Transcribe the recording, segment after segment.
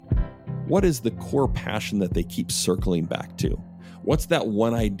what is the core passion that they keep circling back to? What's that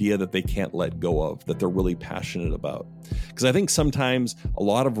one idea that they can't let go of, that they're really passionate about? Because I think sometimes a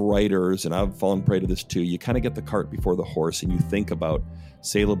lot of writers, and I've fallen prey to this too, you kind of get the cart before the horse and you think about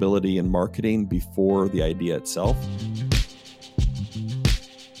salability and marketing before the idea itself.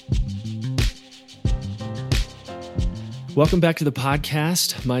 Welcome back to the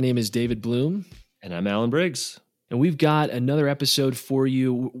podcast. My name is David Bloom. And I'm Alan Briggs. And we've got another episode for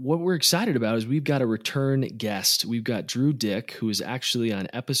you. What we're excited about is we've got a return guest. We've got Drew Dyck, who is actually on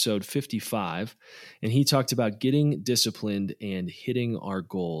episode 55, and he talked about getting disciplined and hitting our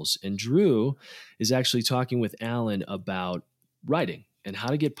goals. And Drew is actually talking with Alan about writing and how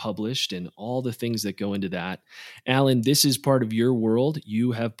to get published and all the things that go into that. Alan, this is part of your world.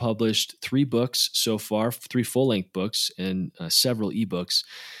 You have published 3 books so far, 3 full-length books and several ebooks.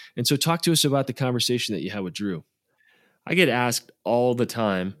 And so talk to us about the conversation that you had with Drew. I get asked all the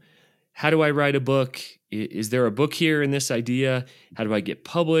time, how do I write a book? Is there a book here in this idea? How do I get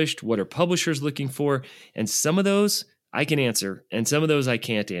published? What are publishers looking for? And some of those I can answer, and some of those I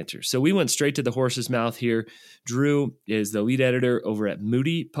can't answer. So we went straight to the horse's mouth here. Drew is the lead editor over at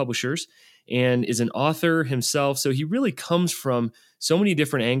Moody Publishers and is an author himself. So he really comes from so many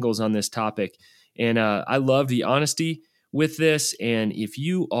different angles on this topic. And I love the honesty with this. And if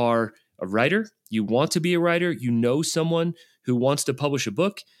you are a writer, you want to be a writer, you know someone who wants to publish a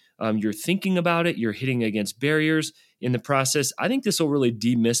book, you're thinking about it, you're hitting against barriers in the process, I think this will really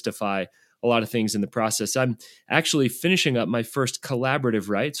demystify a lot of things in the process. I'm actually finishing up my first collaborative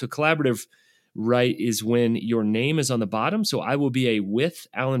write. So collaborative write is when your name is on the bottom. So I will be a with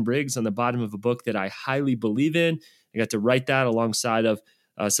Alan Briggs on the bottom of a book that I highly believe in. I got to write that alongside of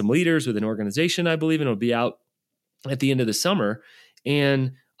some leaders with an organization I believe in. It'll be out at the end of the summer.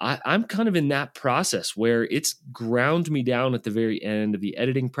 And I'm kind of in that process where it's ground me down at the very end of the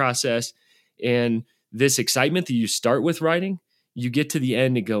editing process. And this excitement that you start with writing, you get to the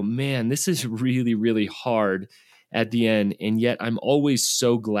end and go, man, this is really, really hard at the end. And yet I'm always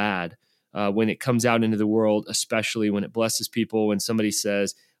so glad when it comes out into the world, especially when it blesses people, when somebody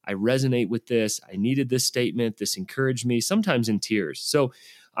says, I resonate with this, I needed this statement, this encouraged me, sometimes in tears. So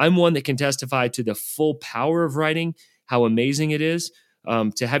I'm one that can testify to the full power of writing, how amazing it is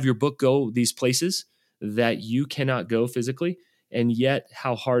to have your book go these places that you cannot go physically, and yet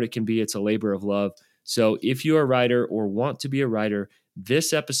how hard it can be. It's a labor of love. So if you're a writer or want to be a writer,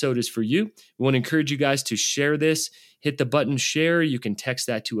 this episode is for you. We want to encourage you guys to share this. Hit the button share. You can text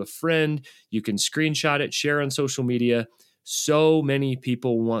that to a friend. You can screenshot it, share on social media. So many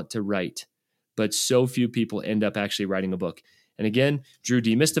people want to write, but so few people end up actually writing a book. And again, Drew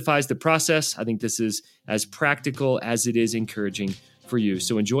demystifies the process. I think this is as practical as it is encouraging for you.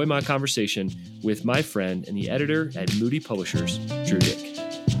 So enjoy my conversation with my friend and the editor at Moody Publishers, Drew Dyck.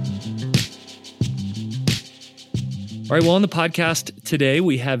 All right, well, on the podcast today,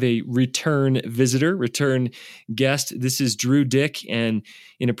 we have a return visitor, return guest. This is Drew Dyck, and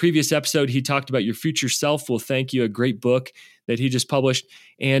in a previous episode, he talked about Your Future Self Will Thank You, a great book that he just published.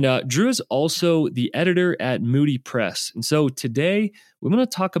 And Drew is also the editor at Moody Press. And so today, we want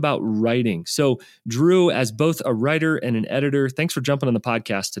to talk about writing. So Drew, as both a writer and an editor, thanks for jumping on the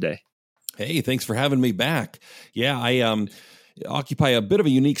podcast today. Hey, thanks for having me back. Yeah, I occupy a bit of a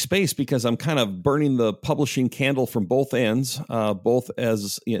unique space because I'm kind of burning the publishing candle from both ends, both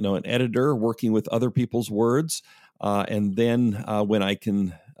as an editor working with other people's words, and then when I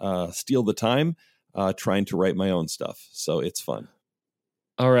can steal the time, trying to write my own stuff. So it's fun.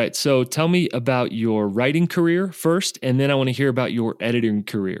 All right. So tell me about your writing career first, and then I want to hear about your editing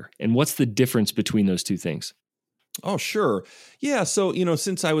career. And what's the difference between those two things? Oh, sure. Yeah. So,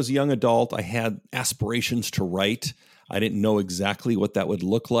 since I was a young adult, I had aspirations to write. I didn't know exactly what that would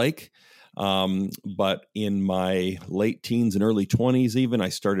look like. But in my late teens and early 20s, even, I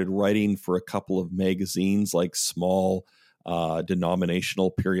started writing for a couple of magazines, like small denominational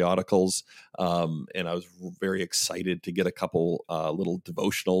periodicals. And I was very excited to get a couple little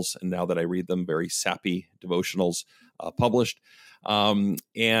devotionals. And now that I read them, very sappy devotionals published. I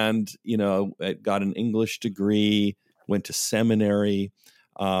got an English degree, went to seminary.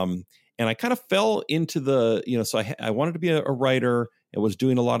 And I kind of fell into so I wanted to be a writer and was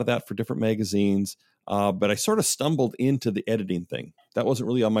doing a lot of that for different magazines. But I sort of stumbled into the editing thing. That wasn't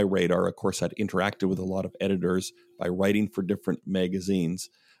really on my radar. Of course, I'd interacted with a lot of editors by writing for different magazines.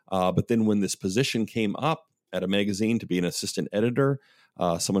 But then when this position came up at a magazine to be an assistant editor,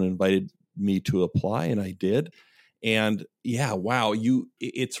 someone invited me to apply, and I did. And yeah, wow,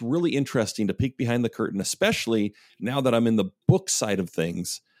 it's really interesting to peek behind the curtain, especially now that I'm in the book side of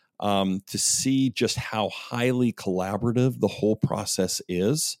things. To see just how highly collaborative the whole process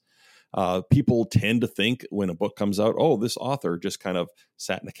is. People tend to think when a book comes out, oh, this author just kind of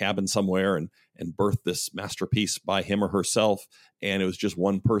sat in a cabin somewhere and birthed this masterpiece by him or herself, and it was just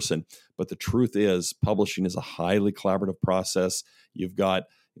one person. But the truth is, publishing is a highly collaborative process. You've got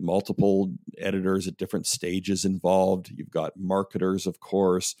multiple editors at different stages involved. You've got marketers, of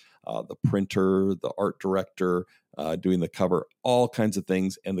course, the printer, the art director, doing the cover, all kinds of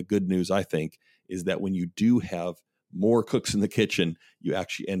things. And the good news, I think, is that when you do have more cooks in the kitchen, you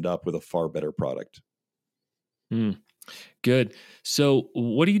actually end up with a far better product. Good. So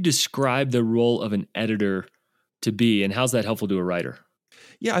what do you describe the role of an editor to be, and how's that helpful to a writer?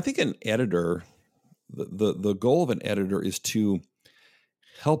 Yeah, I think an editor, the goal of an editor is to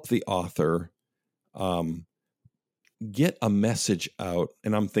help the author get a message out.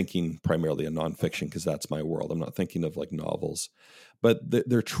 And I'm thinking primarily of nonfiction because that's my world. I'm not thinking of like novels, but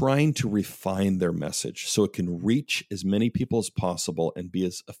they're trying to refine their message so it can reach as many people as possible and be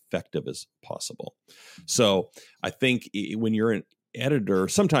as effective as possible. So I think when you're an editor,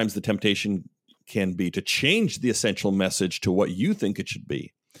 sometimes the temptation can be to change the essential message to what you think it should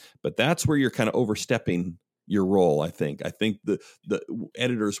be. But that's where you're kind of overstepping your role, I think. I think the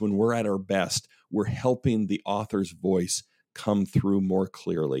editors, when we're at our best, we're helping the author's voice come through more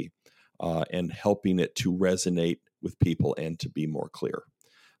clearly and helping it to resonate with people and to be more clear.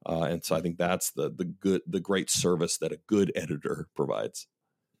 And so I think that's the great service that a good editor provides.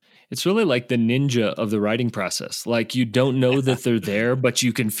 It's really like the ninja of the writing process. Like you don't know that they're there, but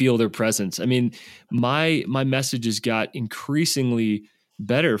you can feel their presence. I mean, my messages got increasingly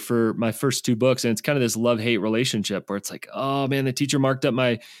better for my first 2 books. And it's kind of this love-hate relationship where it's like, oh man, the teacher marked up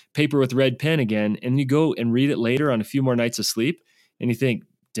my paper with red pen again. And you go and read it later on a few more nights of sleep and you think,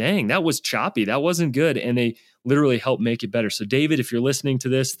 dang, that was choppy. That wasn't good. And they literally help make it better. So David, if you're listening to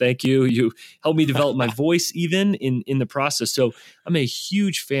this, thank you. You helped me develop my voice even in the process. So I'm a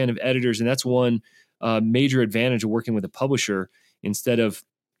huge fan of editors. And that's one major advantage of working with a publisher instead of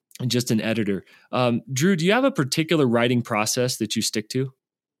just an editor. Drew, do you have a particular writing process that you stick to?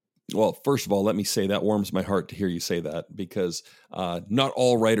 Well, first of all, let me say that warms my heart to hear you say that because not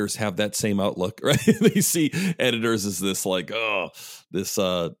all writers have that same outlook, right? They see editors as this like, this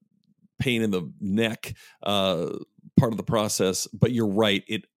pain in the neck part of the process. But you're right.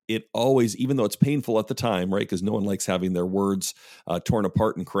 It always, even though it's painful at the time, right? Because no one likes having their words torn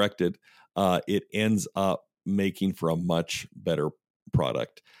apart and corrected. It ends up making for a much better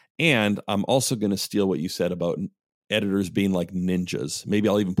product. And I'm also going to steal what you said about editors being like ninjas. Maybe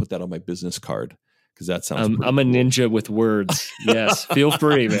I'll even put that on my business card because that sounds I'm cool. A ninja with words. Yes. Feel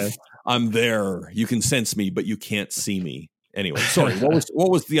free, man. I'm there. You can sense me, but you can't see me. Anyway, sorry. What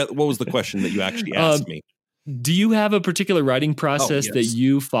was the question that you actually asked me? Do you have a particular writing process that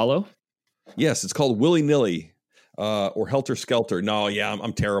you follow? Yes, it's called willy-nilly or helter skelter. No, yeah,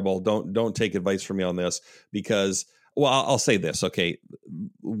 I'm terrible. Don't take advice from me on this because, well, I'll say this. Okay,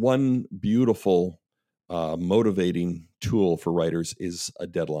 one beautiful motivating tool for writers is a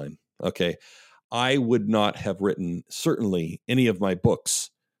deadline. Okay, I would not have written certainly any of my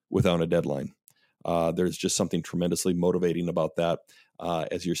books without a deadline. There's just something tremendously motivating about that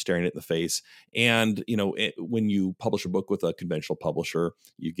as you're staring it in the face. And, when you publish a book with a conventional publisher,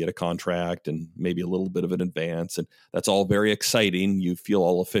 you get a contract and maybe a little bit of an advance. And that's all very exciting. You feel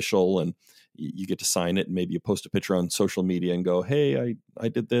all official and you get to sign it. And maybe you post a picture on social media and go, hey, I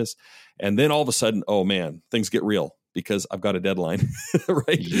did this. And then all of a sudden, oh man, things get real because I've got a deadline,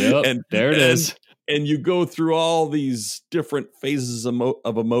 right? Yep, and there it is. And you go through all these different phases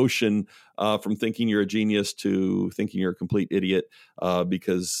of emotion from thinking you're a genius to thinking you're a complete idiot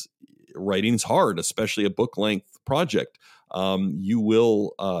because writing's hard, especially a book length project. You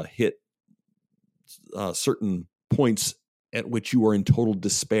will hit certain points at which you are in total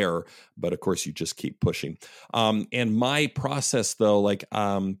despair, but of course you just keep pushing. And my process though,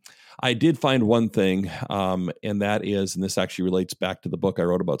 I did find one thing, and that is, and this actually relates back to the book I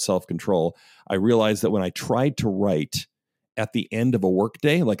wrote about self-control. I realized that when I tried to write at the end of a work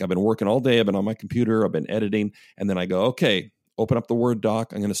day, like I've been working all day, I've been on my computer, I've been editing, and then I go, okay, open up the Word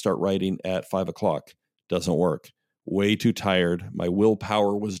doc. I'm going to start writing at 5:00. Doesn't work. Way too tired. My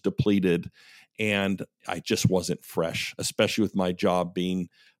willpower was depleted. And I just wasn't fresh, especially with my job being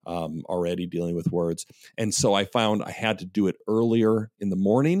already dealing with words. And so I found I had to do it earlier in the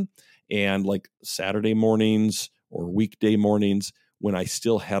morning and like Saturday mornings or weekday mornings when I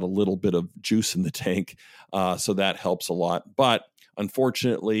still had a little bit of juice in the tank. So that helps a lot. But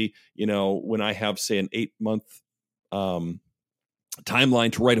unfortunately, when I have, say, an 8-month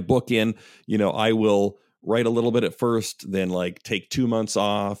timeline to write a book in, I will write a little bit at first, then like take 2 months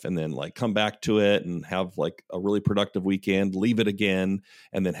off, and then like come back to it and have like a really productive weekend, leave it again,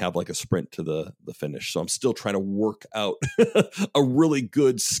 and then have like a sprint to the finish. So I'm still trying to work out a really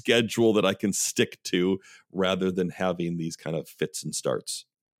good schedule that I can stick to rather than having these kind of fits and starts.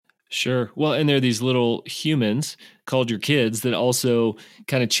 Sure. Well, and there are these little humans called your kids that also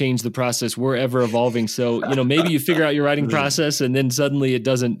kind of change the process. We're ever evolving. So, maybe you figure out your writing process and then suddenly it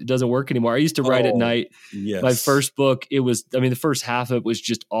doesn't work anymore. I used to write at night. Yes. My first book, the first half of it was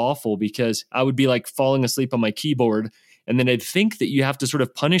just awful because I would be like falling asleep on my keyboard. And then I'd think that you have to sort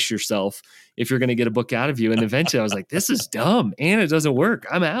of punish yourself if you're going to get a book out of you. And eventually I was like, this is dumb and it doesn't work.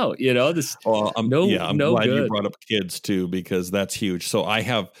 I'm out, I'm glad you brought up kids too, because that's huge. So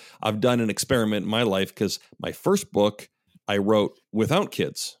I've done an experiment in my life because my first book I wrote without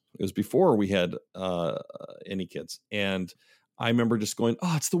kids. It was before we had any kids. And I remember just going,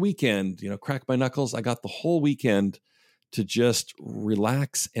 it's the weekend, crack my knuckles. I got the whole weekend to just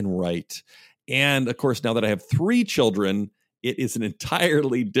relax and write. And of course, now that I have 3 children, it is an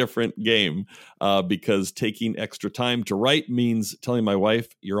entirely different game because taking extra time to write means telling my wife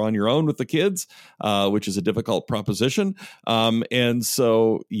you're on your own with the kids, which is a difficult proposition. And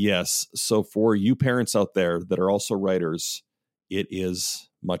so, yes, so for you parents out there that are also writers, it is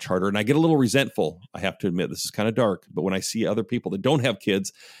much harder. And I get a little resentful. I have to admit, this is kind of dark. But when I see other people that don't have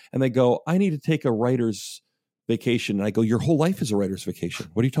kids and they go, I need to take a writer's vacation. And I go, your whole life is a writer's vacation.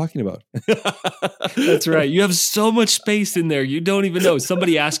 What are you talking about? That's right. You have so much space in there. You don't even know.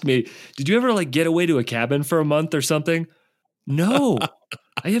 Somebody asked me, did you ever like get away to a cabin for a month or something? No,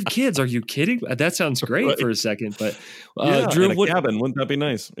 I have kids. Are you kidding? That sounds great Right. for a second. But Drew, Drew, cabin, wouldn't that be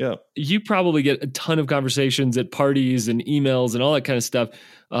nice? Yeah. You probably get a ton of conversations at parties and emails and all that kind of stuff.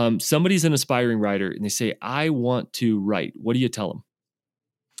 Somebody's an aspiring writer and they say, I want to write. What do you tell them?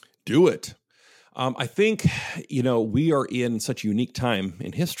 Do it. I think, we are in such a unique time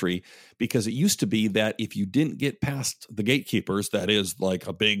in history because it used to be that if you didn't get past the gatekeepers, that is like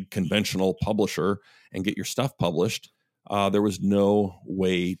a big conventional publisher, and get your stuff published, there was no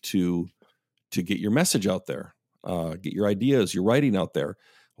way to get your message out there, get your ideas, your writing out there.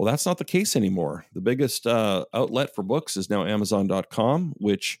 Well, that's not the case anymore. The biggest outlet for books is now Amazon.com,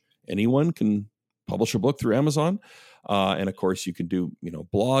 which anyone can publish a book through Amazon. And of course, you can do,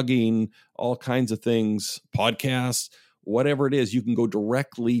 blogging, all kinds of things, podcasts, whatever it is, you can go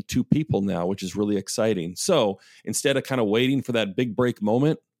directly to people now, which is really exciting. So instead of kind of waiting for that big break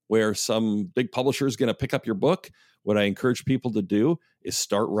moment where some big publisher is going to pick up your book, what I encourage people to do is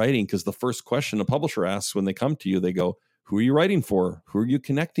start writing, because the first question a publisher asks when they come to you, they go, who are you writing for? Who are you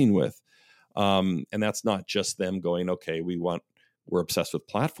connecting with? And that's not just them going, okay, we're obsessed with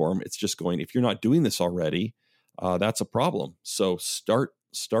platform. It's just going, if you're not doing this already, that's a problem. So start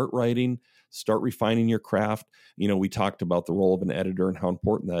writing, start refining your craft. We talked about the role of an editor and how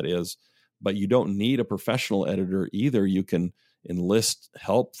important that is, but you don't need a professional editor either. You can enlist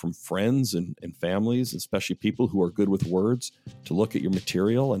help from friends and families, especially people who are good with words, to look at your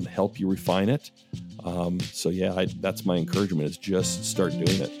material and help you refine it. That's my encouragement, is just start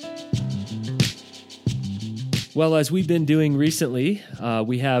doing it. Well, as we've been doing recently,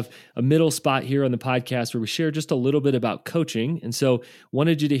 we have a middle spot here on the podcast where we share just a little bit about coaching. And so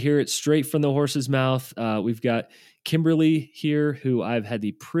wanted you to hear it straight from the horse's mouth. We've got Kimberly here, who I've had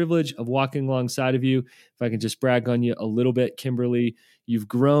the privilege of walking alongside of you. If I can just brag on you a little bit, Kimberly, you've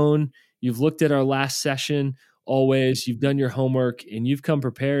grown. You've looked at our last session. Always, you've done your homework and you've come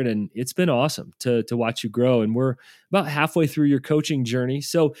prepared, and it's been awesome to watch you grow. And we're about halfway through your coaching journey.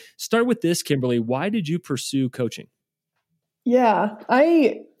 So start with this, Kimberly. Why did you pursue coaching? Yeah,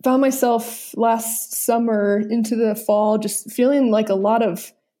 I found myself last summer into the fall just feeling like a lot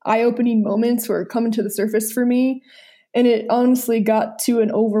of eye-opening moments were coming to the surface for me. And it honestly got to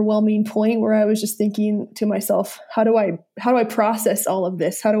an overwhelming point where I was just thinking to myself, how do I process all of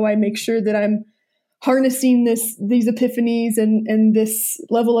this? How do I make sure that I'm harnessing these epiphanies and this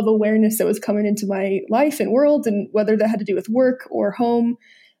level of awareness that was coming into my life and world, and whether that had to do with work or home,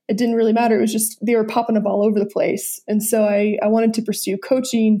 it didn't really matter. It was just, they were popping up all over the place. And so I wanted to pursue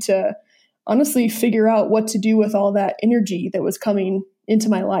coaching to honestly figure out what to do with all that energy that was coming into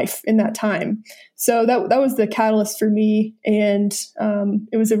my life in that time. So that was the catalyst for me. And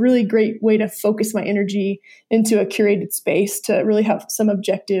it was a really great way to focus my energy into a curated space to really have some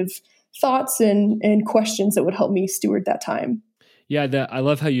objective thoughts and questions that would help me steward that time. Yeah, I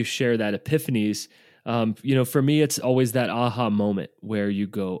love how you share that epiphanies. For me, it's always that aha moment where you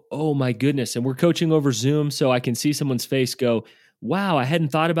go, oh my goodness. And we're coaching over Zoom, so I can see someone's face go, wow, I hadn't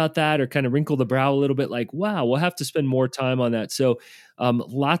thought about that, or kind of wrinkle the brow a little bit like, wow, we'll have to spend more time on that. So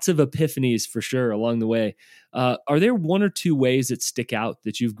lots of epiphanies for sure along the way. Are there one or two ways that stick out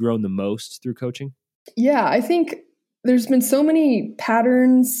that you've grown the most through coaching? Yeah, I think there's been so many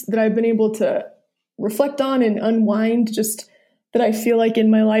patterns that I've been able to reflect on and unwind, just that I feel like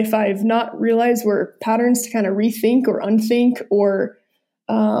in my life I've not realized were patterns to kind of rethink or unthink, or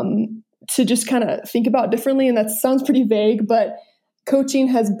to just kind of think about differently. And that sounds pretty vague, but coaching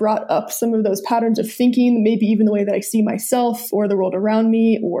has brought up some of those patterns of thinking, maybe even the way that I see myself or the world around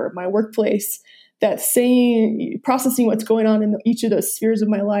me or my workplace, that processing what's going on in each of those spheres of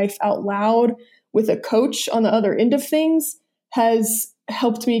my life out loud with a coach on the other end of things has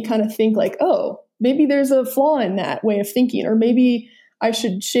helped me kind of think like, oh, maybe there's a flaw in that way of thinking, or maybe I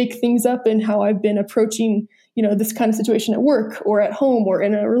should shake things up in how I've been approaching, this kind of situation at work or at home or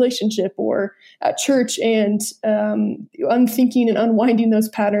in a relationship or at church. And unthinking and unwinding those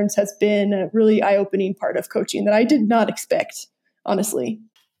patterns has been a really eye-opening part of coaching that I did not expect, honestly.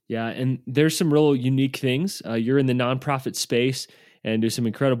 Yeah, and there's some real unique things. You're in the nonprofit space and do some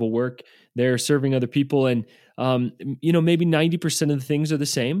incredible work there serving other people. And, maybe 90% of the things are the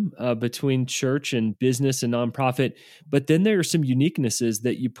same between church and business and nonprofit. But then there are some uniquenesses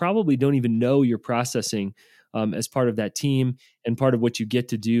that you probably don't even know you're processing as part of that team and part of what you get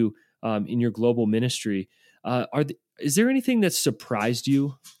to do in your global ministry. Is there anything that surprised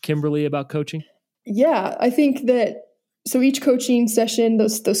you, Kimberly, about coaching? Yeah, I think that, so each coaching session,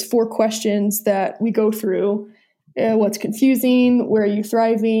 those 4 questions that we go through, what's confusing, where are you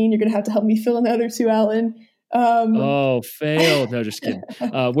thriving? You're going to have to help me fill in the other 2, Alan. Failed. No, just kidding.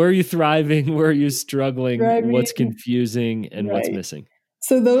 Where are you thriving? Where are you struggling? What's confusing and what's missing?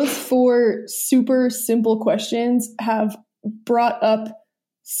 So those 4 super simple questions have brought up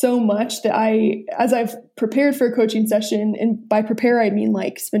so much that as I've prepared for a coaching session, and by prepare, I mean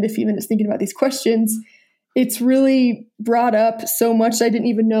like spend a few minutes thinking about these questions, it's really brought up so much I didn't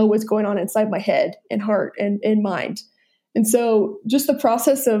even know what's going on inside my head and heart and mind. And so just the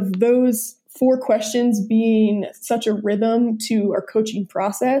process of those 4 questions being such a rhythm to our coaching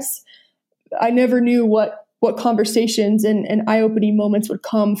process, I never knew what conversations and eye-opening moments would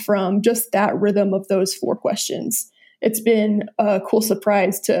come from just that rhythm of those 4 questions. It's been a cool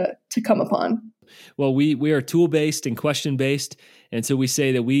surprise to come upon. Well, we are tool-based and question-based, and so we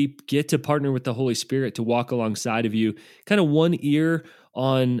say that we get to partner with the Holy Spirit to walk alongside of you, kind of one ear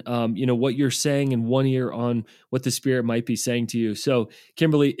on what you're saying and one ear on what the Spirit might be saying to you. So,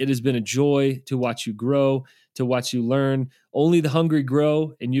 Kimberly, it has been a joy to watch you grow, to watch you learn. Only the hungry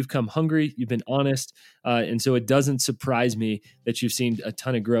grow, and you've come hungry. You've been honest, and so it doesn't surprise me that you've seen a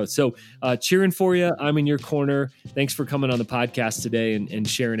ton of growth. So, cheering for you. I'm in your corner. Thanks for coming on the podcast today and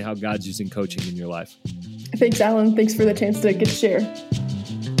sharing how God's using coaching in your life. Thanks, Alan. Thanks for the chance to get to share.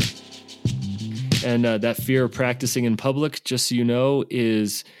 And that fear of practicing in public, just so you know,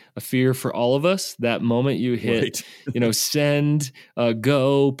 is a fear for all of us. That moment you hit, send,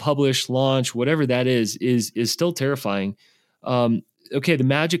 go, publish, launch, whatever that is still terrifying. Okay, the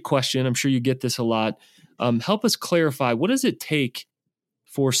magic question, I'm sure you get this a lot. Help us clarify, what does it take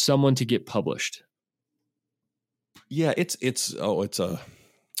for someone to get published? Yeah, it's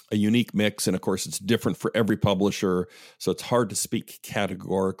a unique mix. And of course, it's different for every publisher. So it's hard to speak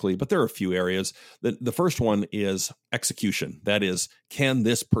categorically, but there are a few areas. The first one is execution. That is, can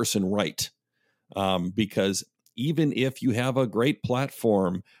this person write? Because even if you have a great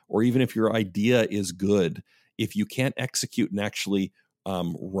platform, or even if your idea is good, if you can't execute and actually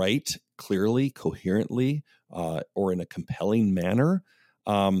write clearly, coherently, or in a compelling manner,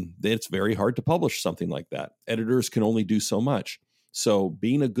 then it's very hard to publish something like that. Editors can only do so much. So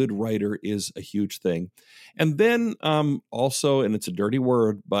being a good writer is a huge thing. And then also, and it's a dirty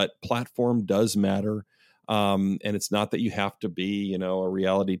word, but platform does matter. And it's not that you have to be, a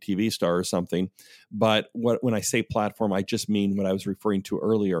reality TV star or something. But when I say platform, I just mean what I was referring to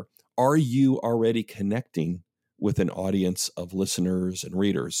earlier. Are you already connecting with an audience of listeners and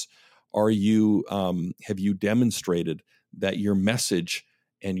readers? Have you demonstrated that your message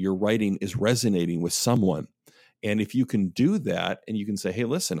and your writing is resonating with someone? And if you can do that, and you can say, hey,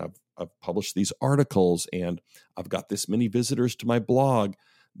 listen, I've published these articles and I've got this many visitors to my blog,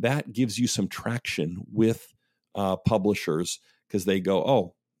 that gives you some traction with publishers, because they go,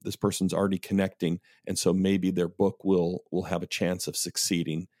 oh, this person's already connecting. And so maybe their book will have a chance of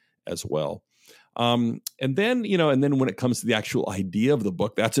succeeding as well. And then when it comes to the actual idea of the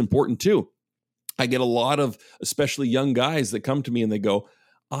book, that's important too. I get a lot of, especially young guys, that come to me and they go,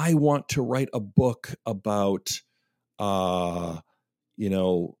 I want to write a book about how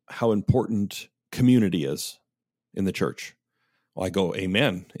important community is in the church. Well, I go,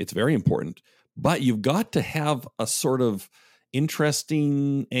 amen. It's very important. But you've got to have a sort of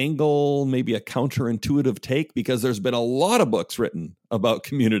interesting angle, maybe a counterintuitive take, because there's been a lot of books written about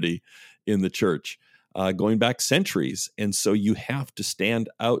community in the church going back centuries. And so you have to stand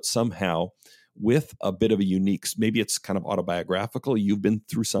out somehow with a bit of a unique, maybe it's kind of autobiographical. You've been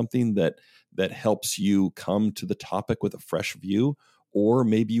through something that helps you come to the topic with a fresh view, or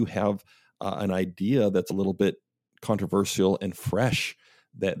maybe you have an idea that's a little bit controversial and fresh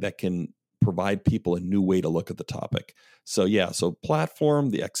that can provide people a new way to look at the topic. So so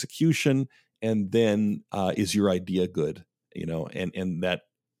platform, the execution, and then is your idea good? And that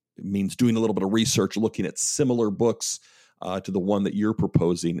means doing a little bit of research, looking at similar books to the one that you're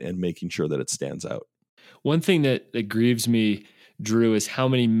proposing and making sure that it stands out. One thing that grieves me, Drew, is how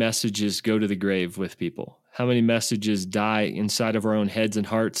many messages go to the grave with people. How many messages die inside of our own heads and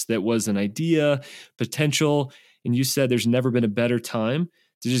hearts that was an idea, potential. And you said there's never been a better time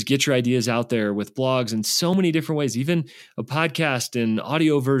to just get your ideas out there with blogs in so many different ways, even a podcast and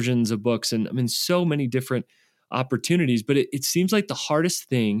audio versions of books. And I mean, so many different opportunities. But it seems like the hardest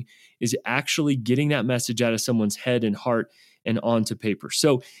thing is actually getting that message out of someone's head and heart and onto paper.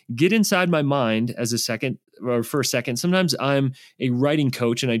 So get inside my mind for a second. Sometimes I'm a writing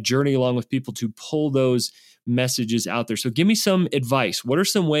coach and I journey along with people to pull those messages out there. So give me some advice. What are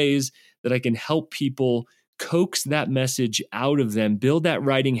some ways that I can help people coax that message out of them, build that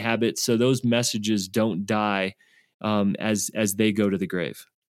writing habit so those messages don't die as they go to the grave?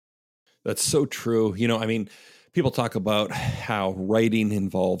 That's so true. People talk about how writing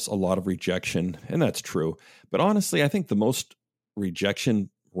involves a lot of rejection, and that's true. But honestly, I think the most rejection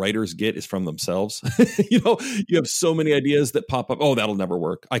writers get is from themselves. You have so many ideas that pop up. Oh, that'll never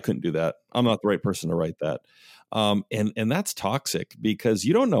work. I couldn't do that. I'm not the right person to write that. And that's toxic because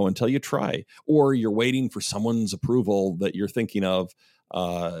you don't know until you try, or you're waiting for someone's approval that you're thinking of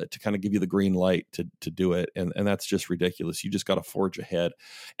to kind of give you the green light to do it. And that's just ridiculous. You just got to forge ahead.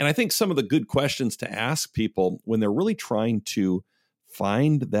 And I think some of the good questions to ask people when they're really trying to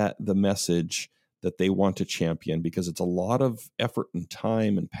find the message that they want to champion, because it's a lot of effort and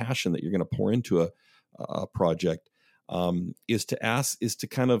time and passion that you're going to pour into a project, is to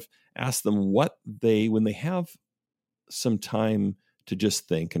kind of ask them when they have some time to just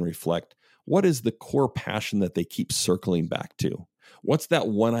think and reflect, what is the core passion that they keep circling back to? What's that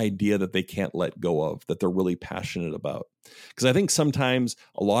one idea that they can't let go of, that they're really passionate about? Because I think sometimes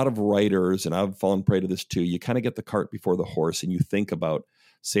a lot of writers, and I've fallen prey to this too, you kind of get the cart before the horse and you think about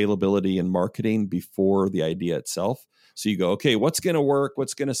salability and marketing before the idea itself. So you go, okay, what's going to work?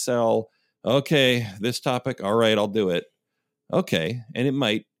 What's going to sell? Okay, this topic. All right, I'll do it. Okay. And it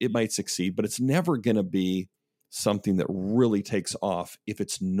might succeed, but it's never going to be something that really takes off if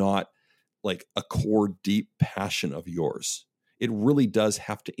it's not like a core deep passion of yours. It really does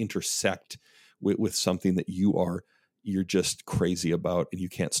have to intersect with something that you're just crazy about and you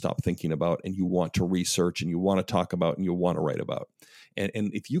can't stop thinking about and you want to research and you want to talk about and you want to write about. And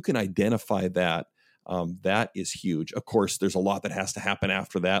if you can identify that, that is huge. Of course, there's a lot that has to happen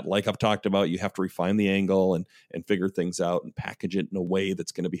after that. Like I've talked about, you have to refine the angle and figure things out and package it in a way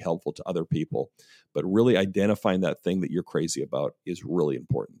that's going to be helpful to other people. But really identifying that thing that you're crazy about is really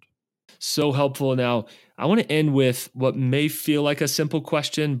important. So helpful. Now, I want to end with what may feel like a simple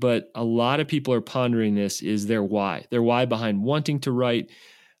question, but a lot of people are pondering this, is their why behind wanting to write.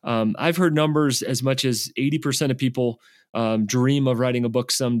 I've heard numbers as much as 80% of people dream of writing a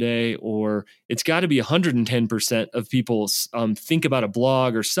book someday, or it's got to be 110% of people think about a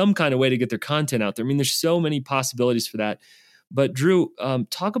blog or some kind of way to get their content out there. I mean, there's so many possibilities for that. But Drew,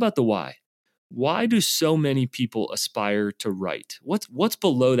 talk about the why. Why do so many people aspire to write? What's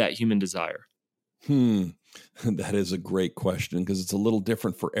below that human desire? That is a great question because it's a little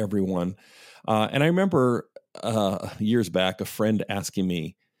different for everyone. And I remember years back, a friend asking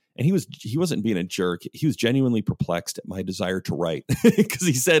me, and he wasn't being a jerk. He was genuinely perplexed at my desire to write because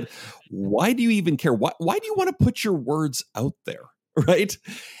he said, "Why do you even care? Why do you want to put your words out there?" Right.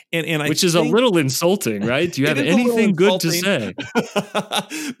 And which is a little insulting, right? Do you have anything good to say?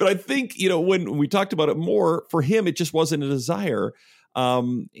 But I think, when we talked about it more, for him, it just wasn't a desire.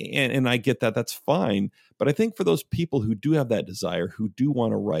 And I get that. That's fine. But I think for those people who do have that desire, who do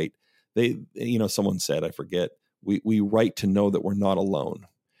want to write, someone said, I forget, we write to know that we're not alone.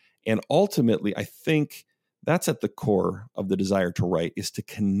 And ultimately, I think that's at the core of the desire to write, is to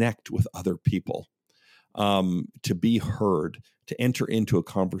connect with other people. To be heard, to enter into a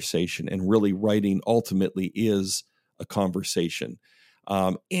conversation, and really writing ultimately is a conversation.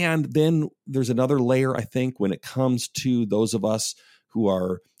 And then there's another layer, I think, when it comes to those of us who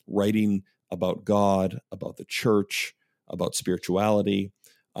are writing about God, about the church, about spirituality,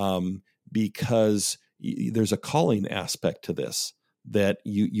 because there's a calling aspect to this, that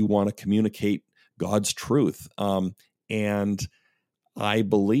you want to communicate God's truth. And I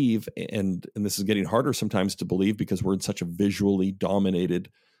believe, and this is getting harder sometimes to believe because we're in such a visually dominated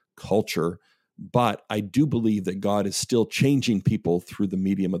culture, but I do believe that God is still changing people through the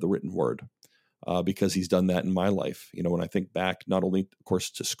medium of the written word, because he's done that in my life. When I think back, not only, of course,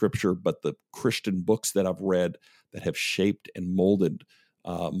 to scripture, but the Christian books that I've read that have shaped and molded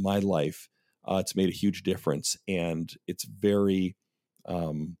my life, it's made a huge difference. And it's very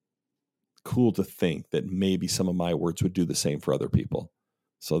cool to think that maybe some of my words would do the same for other people.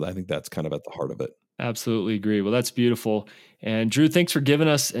 So I think that's kind of at the heart of it. Absolutely agree. Well, that's beautiful. And Drew, thanks for giving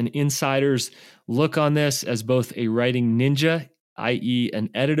us an insider's look on this as both a writing ninja, i.e. an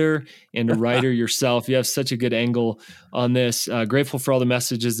editor, and a writer yourself. You have such a good angle on this. Grateful for all the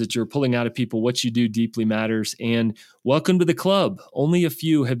messages that you're pulling out of people. What you do deeply matters. And welcome to the club. Only a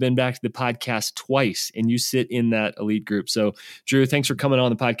few have been back to the podcast twice, and you sit in that elite group. So Drew, thanks for coming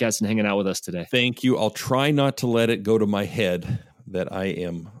on the podcast and hanging out with us today. Thank you. I'll try not to let it go to my head that I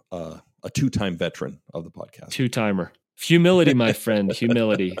am a two-time veteran of the podcast. Two-timer. Humility, my friend.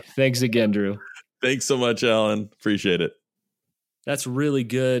 Humility. Thanks again, Drew. Thanks so much, Alan. Appreciate it. That's really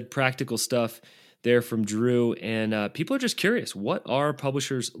good, practical stuff there from Drew. And people are just curious, what are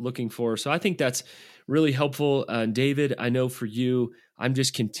publishers looking for? So I think that's really helpful. David, I know for you, I'm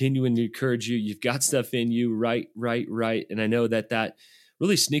just continuing to encourage you. You've got stuff in you, write. And I know that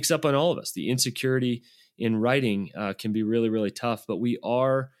really sneaks up on all of us. The insecurity in writing can be really, really tough. But we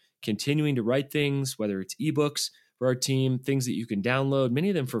are continuing to write things, whether it's ebooks for our team, things that you can download, many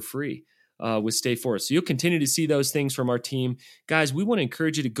of them for free. With Stay Forth. So you'll continue to see those things from our team. Guys, we want to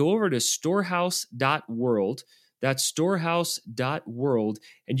encourage you to go over to storehouse.world. That's storehouse.world,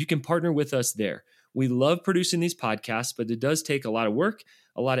 and you can partner with us there. We love producing these podcasts, but it does take a lot of work,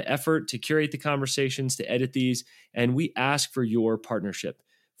 a lot of effort to curate the conversations, to edit these, and we ask for your partnership.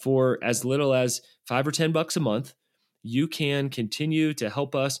 For as little as $5 or $10 a month, you can continue to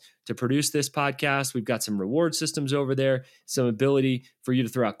help us to produce this podcast. We've got some reward systems over there, some ability for you to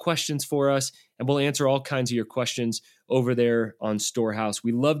throw out questions for us, and we'll answer all kinds of your questions over there on Storehouse.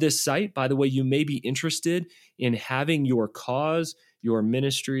 We love this site. By the way, you may be interested in having your cause, your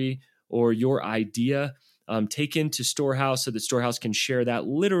ministry, or your idea taken to Storehouse so that Storehouse can share that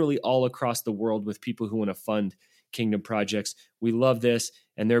literally all across the world with people who want to fund kingdom projects. We love this,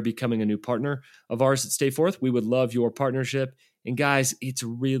 and they're becoming a new partner of ours at Stay Forth. We would love your partnership. And guys, it's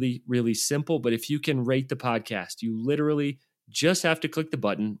really, really simple, but if you can rate the podcast, you literally just have to click the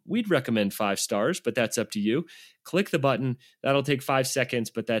button. We'd recommend 5 stars, but that's up to you. Click the button. That'll take 5 seconds,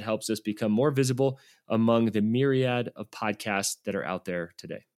 but that helps us become more visible among the myriad of podcasts that are out there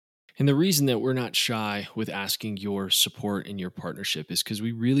today. And the reason that we're not shy with asking your support and your partnership is because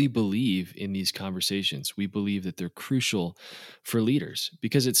we really believe in these conversations. We believe that they're crucial for leaders,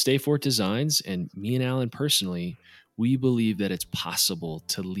 because at Stay Forth Designs, and me and Alan personally, we believe that it's possible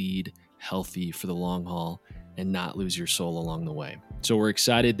to lead healthy for the long haul and not lose your soul along the way. So we're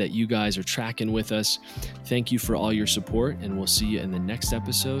excited that you guys are tracking with us. Thank you for all your support, and we'll see you in the next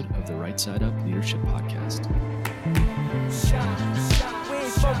episode of the Right Side Up Leadership Podcast.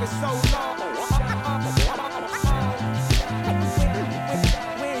 Focus so long.